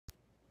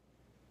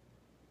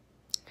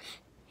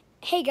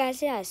Hey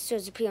guys, yeah, it's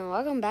Suzuki and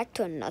welcome back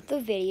to another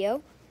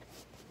video.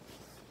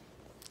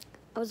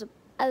 I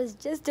was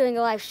just doing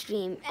a live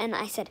stream and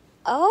I said,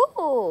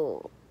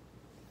 oh,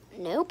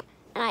 nope.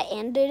 And I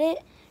ended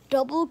it,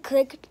 double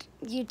clicked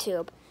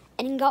YouTube,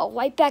 and got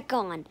right back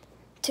on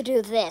to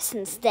do this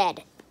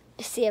instead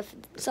to see if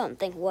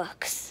something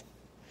works.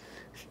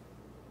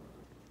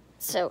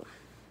 So,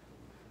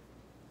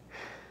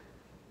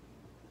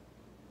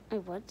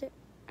 wait, what did,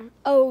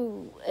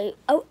 oh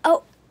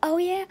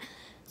yeah.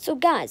 So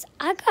guys,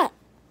 I got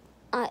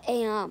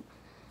a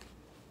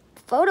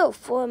photo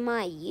for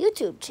my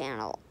YouTube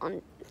channel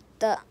on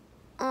the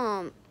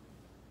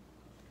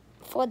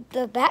for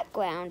the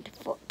background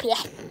for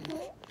what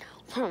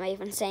am I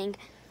even saying?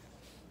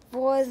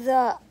 For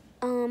the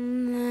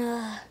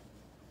I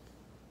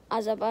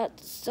was about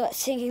to start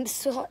singing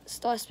the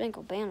Star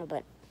Spangled Banner,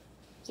 but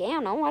yeah,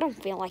 no, I don't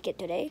feel like it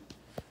today.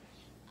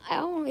 I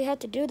only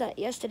had to do that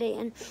yesterday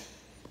and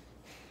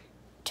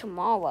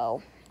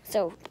tomorrow.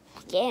 So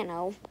yeah,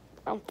 no,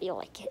 I don't feel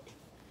like it.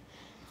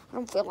 I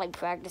don't feel like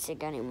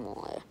practicing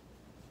anymore.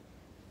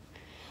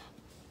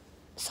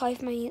 Sorry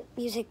if my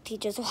music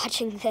teacher's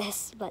watching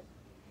this, but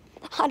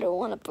I don't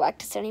want to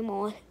practice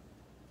anymore.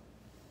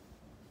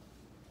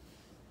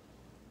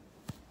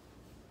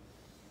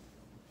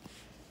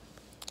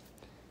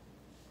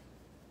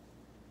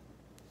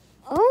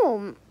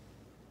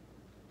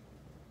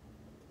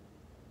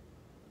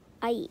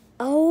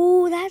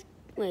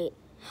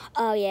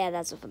 Oh yeah,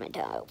 that's for my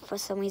toe. For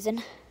some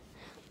reason,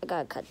 I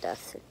got cut that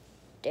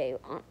today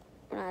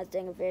when I was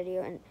doing a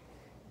video and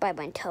by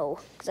my toe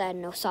because I had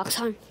no socks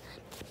on.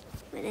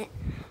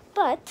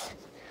 But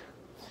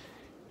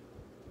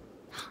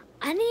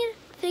I need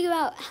to figure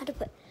out how to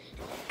put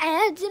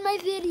ads in my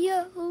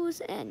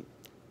videos and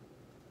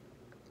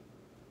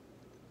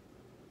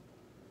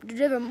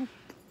deliver them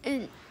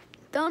in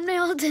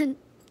thumbnails and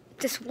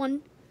just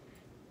one.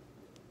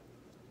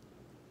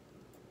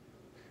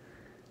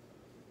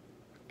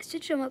 I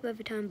switch them up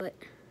every time, but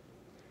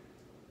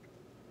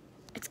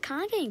it's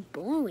kind of getting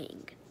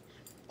boring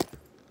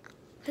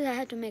because I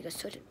have to make a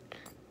certain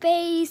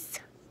face,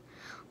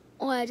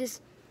 or I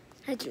just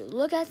had to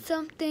look at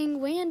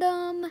something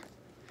random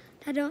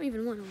I don't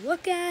even want to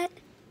look at.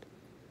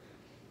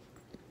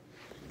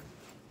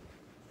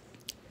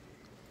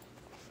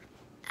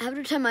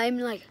 After time, I'm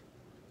like,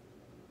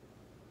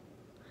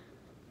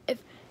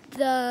 if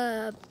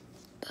the,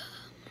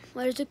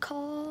 what is it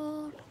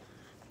called?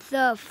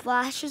 The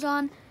flash is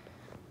on,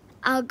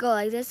 I'll go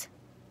like this.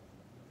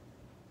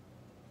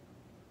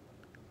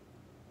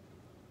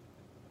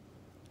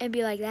 And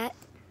be like that.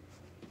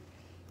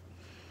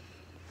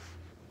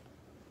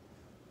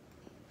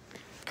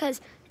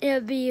 Because it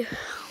would be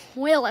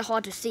really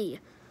hard to see.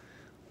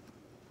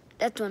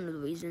 That's one of the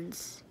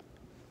reasons.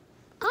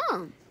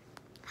 I'm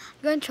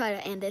going to try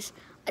to end this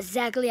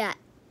exactly at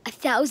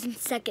 1,000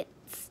 seconds.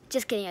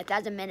 Just kidding,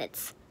 1,000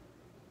 minutes.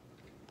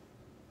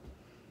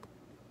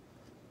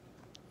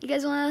 You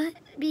guys want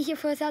to be here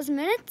for 1,000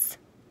 minutes?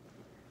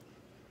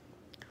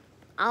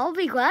 I'll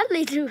be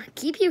gladly to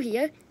keep you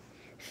here.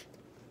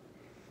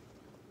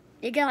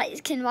 You guys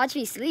can watch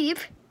me sleep.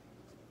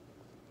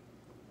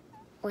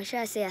 Or should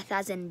I say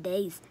 1,000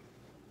 days?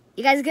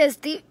 You guys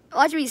can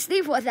watch me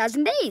sleep for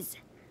 1,000 days.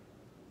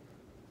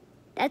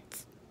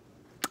 That's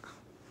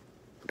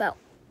about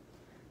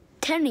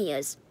 10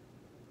 years.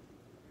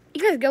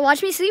 You guys can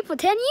watch me sleep for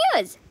 10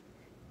 years.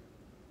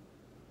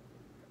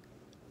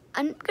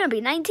 I'm gonna be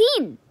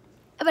 19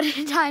 by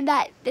the time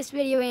that this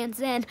video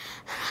ends in.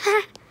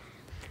 I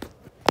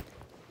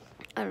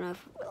don't know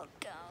if we'll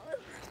go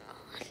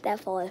that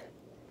far,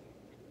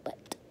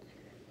 but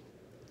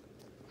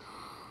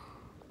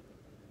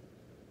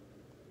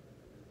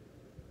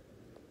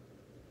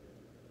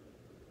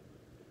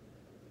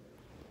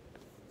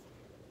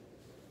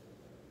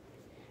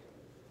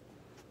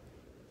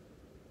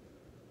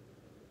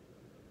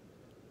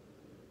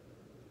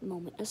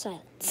moment of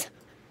silence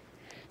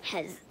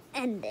has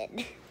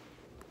ended.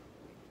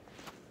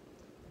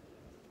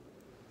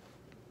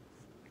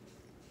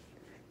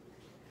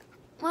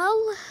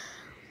 Well,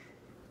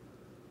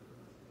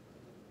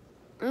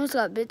 I almost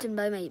got bitten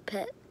by my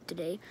pet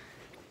today.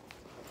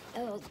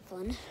 That was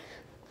fun.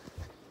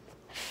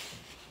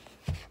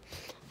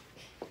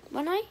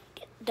 When I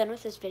get done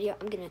with this video,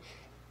 I'm gonna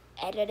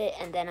edit it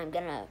and then I'm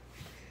gonna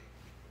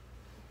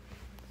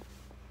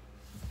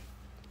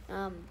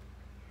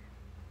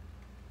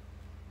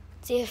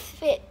see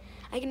if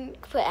I can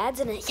put ads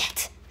in it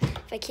yet.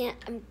 If I can't,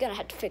 I'm gonna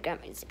have to figure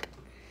out my zip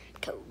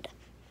code.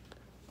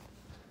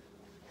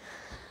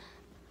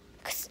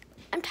 Cause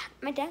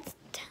my dad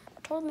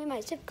told me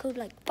my zip code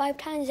like 5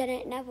 times and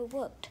it never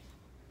worked.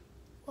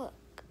 But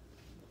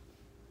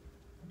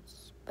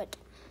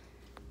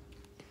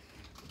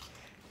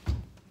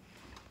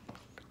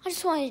I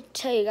just wanted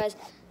to tell you guys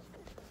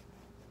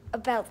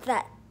about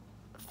that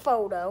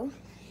photo.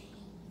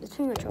 That's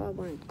pretty much all I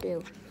wanted to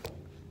do.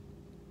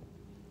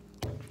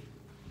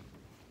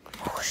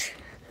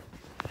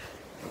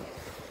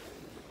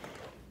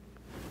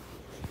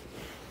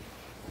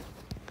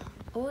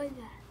 Oh yeah.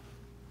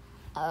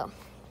 Oh.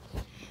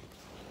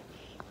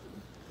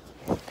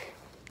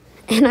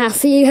 And I'll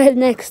see you guys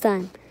next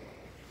time.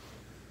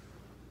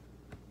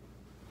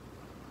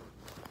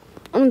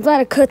 I'm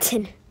glad a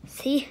curtain.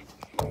 See?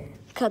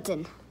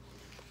 Curtain.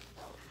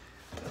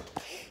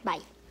 Bye.